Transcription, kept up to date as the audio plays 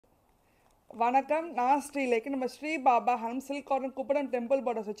வணக்கம் நான் ஸ்ரீலேக்கு நம்ம Sri Baba ஹனம் silk cotton Kuppadam temple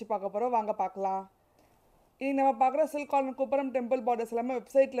borders வச்சு பார்க்க போகிறோம். வாங்க பார்க்கலாம். இனி நம்ம பார்க்குற silk cotton Kuppadam temple borders எல்லாமே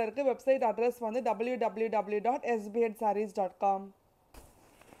வெப்சைட்டில் இருக்குது. வெப்சைட் அட்ரஸ் வந்து www.sbhsarees.com.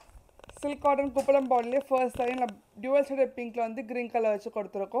 Silk cotton Kuppadam பார்டர்லேயே first line dual shaded பிங்க்கில் வந்து க்ரீன் கலர் வச்சு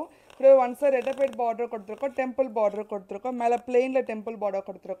கொடுத்துருக்கோம். கூட ஒன் சைட் ரெட்டப்பேட் பார்டர் கொடுத்துருக்கோம், டெம்பிள் பார்டர் கொடுத்துருக்கோம், மேலே பிளெயினில் டெம்பிள் பார்டர்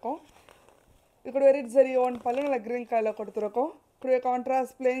கொடுத்துருக்கோம். இது கூட வெரி சரி ஓன் பல்லு நல்லா க்ரீன் கலரில் கொடுத்துருக்கோம். கூட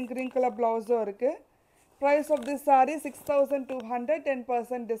கான்ட்ராஸ்ட் பிளெயின் க்ரீன் கலர் ப்ளவுஸும் இருக்குது. Price of this sari 6200,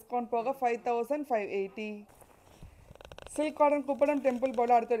 10% discount போக 5580. Silk cotton Kuppadam temple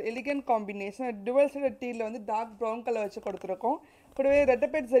border அடுத்த ஒரு எலிகன்ட் காம்பினேஷன் டுவல் ஷேடட் டீயில் வந்து டார்க் ப்ரௌன் கலர் வச்சு கொடுத்துருக்கோம். கூடவே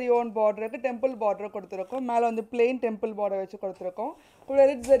ரெட்டப்பேட் சரி ஓன் பார்டருக்கு டெம்பிள் பார்டர் கொடுத்துருக்கோம். மேலே வந்து பிளெயின் டெம்பிள் பார்டர் வச்சு கொடுத்துருக்கோம். கூட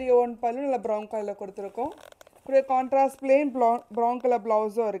ரெட் சரி ஓன் பல்லு நல்லா ப்ரௌன் கலரில் கொடுத்துருக்கோம். கூட கான்ட்ராஸ்ட் பிளெயின் ப்ரௌன் கலர்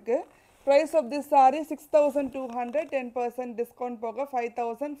ப்ளவுஸும் இருக்குது. Price of this saree 6200, 10% discount போக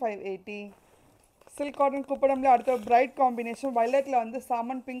 5580. சில்க் காட்டன் குப்படம்ல அடுத்த பிரைட் காம்பினேஷன் வயலட்டில் வந்து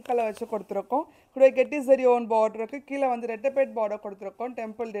சாமன் பிங்க் கலர் வச்சு கொடுத்துருக்கோம். கூட கெட்டி சரி ஓன் பார்டருக்கு கீழே வந்து ரெட்டப்பேட் பார்டர் கொடுத்துருக்கோம்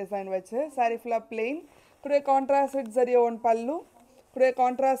டெம்பிள் டிசைன் வச்சு. சாரீ ஃபுல்லாக பிளெயின். கூட கான்ட்ராஸ்ட் ரெட் சரி ஓன் பல்லு. கூட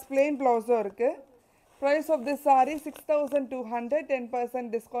கான்ட்ராஸ்ட் பிளெயின் ப்ளவுஸும் இருக்குது. Price of this sari 6200, 10%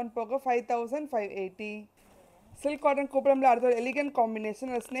 discount போக 5580. சில்க் காட்டன் குப்படம்ல அடுத்த ஒரு எலிகன்ட்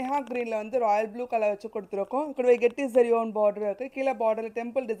காம்பினேஷன் ஸ்னேஹா க்ரீனில் வந்து ராயல் ப்ளூ கலர் வச்சு கொடுத்துருக்கோம். கூட கெட்டி சரி ஓன் பார்டர் இருக்குது. கீழே பார்டரில்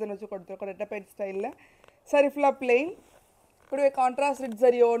டெம்பிள் டிசைன் வச்சு கொடுத்துருக்கோம் ரெட்டப்பேட் ஸ்டைலில். சாரி ஃபுல்லாக பிளெயின். கூட கான்ட்ராஸ்ட் ரெட்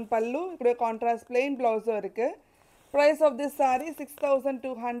சரி ஓன் பல்லு. கூட கான்ட்ராஸ்ட் பிளெயின் ப்ளவுஸும் இருக்குது. Price of this sari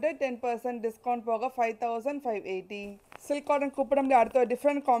 6200, 10% discount போக 5580. சில்க் காட்டன் குப்படம்ல அடுத்த ஒரு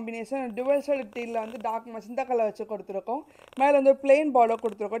டிஃப்ரெண்ட் காம்பினேஷன் டுவல் ஷேடட் டீயில் வந்து டார்க் மஜந்தா கலர் வச்சு கொடுத்துருக்கோம். மேலே வந்து பிளெயின் பார்டர்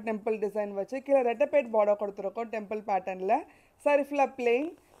கொடுத்துருக்கோம் டெம்பிள் டிசைன் வச்சு. கீழே ரெட்டப்பேட் பார்டர் கொடுத்துருக்கோம் டெம்பிள் பேட்டர்னில். சாரி ஃபுல்லாக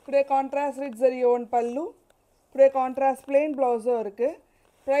பிளெயின். கூட கான்ட்ராஸ்ட் ரெட் சரி ஓன் பல்லு. கூட கான்ட்ராஸ்ட் பிளெயின் ப்ளவுஸும் இருக்குது.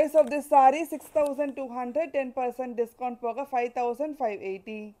 Price of this sari 6200, 10% discount போக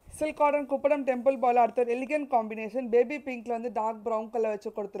 5580. சில்க் காட்டன் குப்படம் டெம்பிள் பால் அடுத்த ஒரு எலிகன்ட் காம்பினேஷன் பேபி பிங்க்ல வந்து டார்க் ப்ரௌன் கலர் வச்சு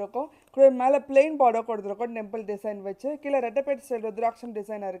கொடுத்துருக்கோம். கூட மேலே பிளெயின் பார்டர் கொடுத்துருக்கோம் டெம்பிள் டிசைன் வச்சு. கீழே ரெட்டப்பேட் ஸ்டைல் ருத்ராட்சம்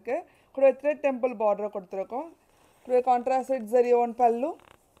டிசைன் இருக்குது. கூட த்ரெட் டெம்பிள் பார்டர் கொடுத்துருக்கோம். கூட கான்ட்ராஸ்ட் ரெட் சரி ஓன் பல்லு.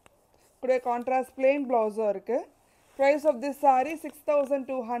 கூட கான்ட்ராஸ்ட் பிளெயின் ப்ளவுஸும் இருக்குது. Price of this sari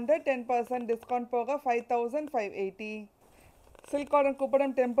 6200, 10% discount போக 5580. Silk cotton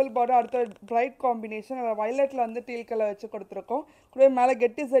Kuppadam temple border அடுத்த பிரைட் காம்பினேஷன் வயலட்டில் வந்து டீல் கலர் வச்சு கொடுத்துருக்கோம். கூட மேலே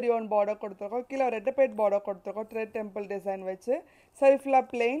கெட்டி சரி ஓன் பார்டர் கொடுத்துருக்கோம். கீழே ரெட்டப்பேட் பார்டர் கொடுத்துருக்கோம் த்ரெட் டெம்பிள் டிசைன் வச்சு. சரி ஃபுல்லாக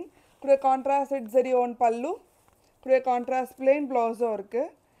பிளெயின். கூட கான்ட்ராஸ்ட் ரெட் சரி ஓன் பல்லு. கூட கான்ட்ராஸ்ட் பிளெயின் ப்ளவுஸும்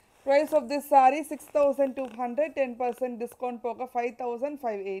இருக்குது. Price of this sari 6200, 10% discount போக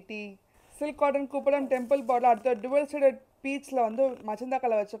 5580. Silk cotton Kuppadam temple border அடுத்த டுவல் ஷேடட் பீச்சில் வந்து மச்சந்தா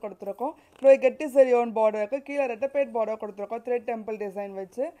கலர் வச்சு கொடுத்துருக்கோம். கூட கெட்டி சரி ஓன் பார்டர் இருக்குது. கீழே ரெட்டப்பேட் பார்டர் கொடுத்துருக்கோம் த்ரெட் டெம்பிள் டிசைன்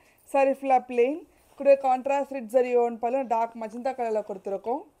வச்சு. சாரி ஃபுல்லாக பிளெயின். கூட கான்ட்ராஸ்ட் ரெட் சரி ஓன் பல்லு டார்க் மச்சந்தா கலரில்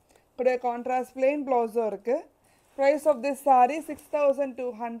கொடுத்துருக்கோம். கூட கான்ட்ராஸ்ட் பிளெயின் ப்ளவுஸும் இருக்குது. Price of this sari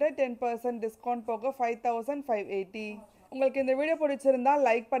 6200, 10% discount போக 5580. உங்களுக்கு இந்த வீடியோ பிடிச்சிருந்தா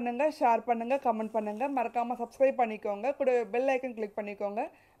லைக் பண்ணுங்கள், ஷேர் பண்ணுங்கள், கமெண்ட் பண்ணுங்கள். மறக்காமல் சப்ஸ்கிரைப் பண்ணிக்கோங்க. கூட பெல் ஐக்கன் கிளிக் பண்ணிக்கோங்க.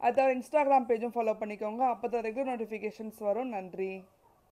 அதாவது இன்ஸ்டாகிராம் பேஜும் ஃபாலோ பண்ணிக்கோங்க. அப்போ தான் ரெகுலர் நோட்டிஃபிகேஷன்ஸ் வரும். நன்றி.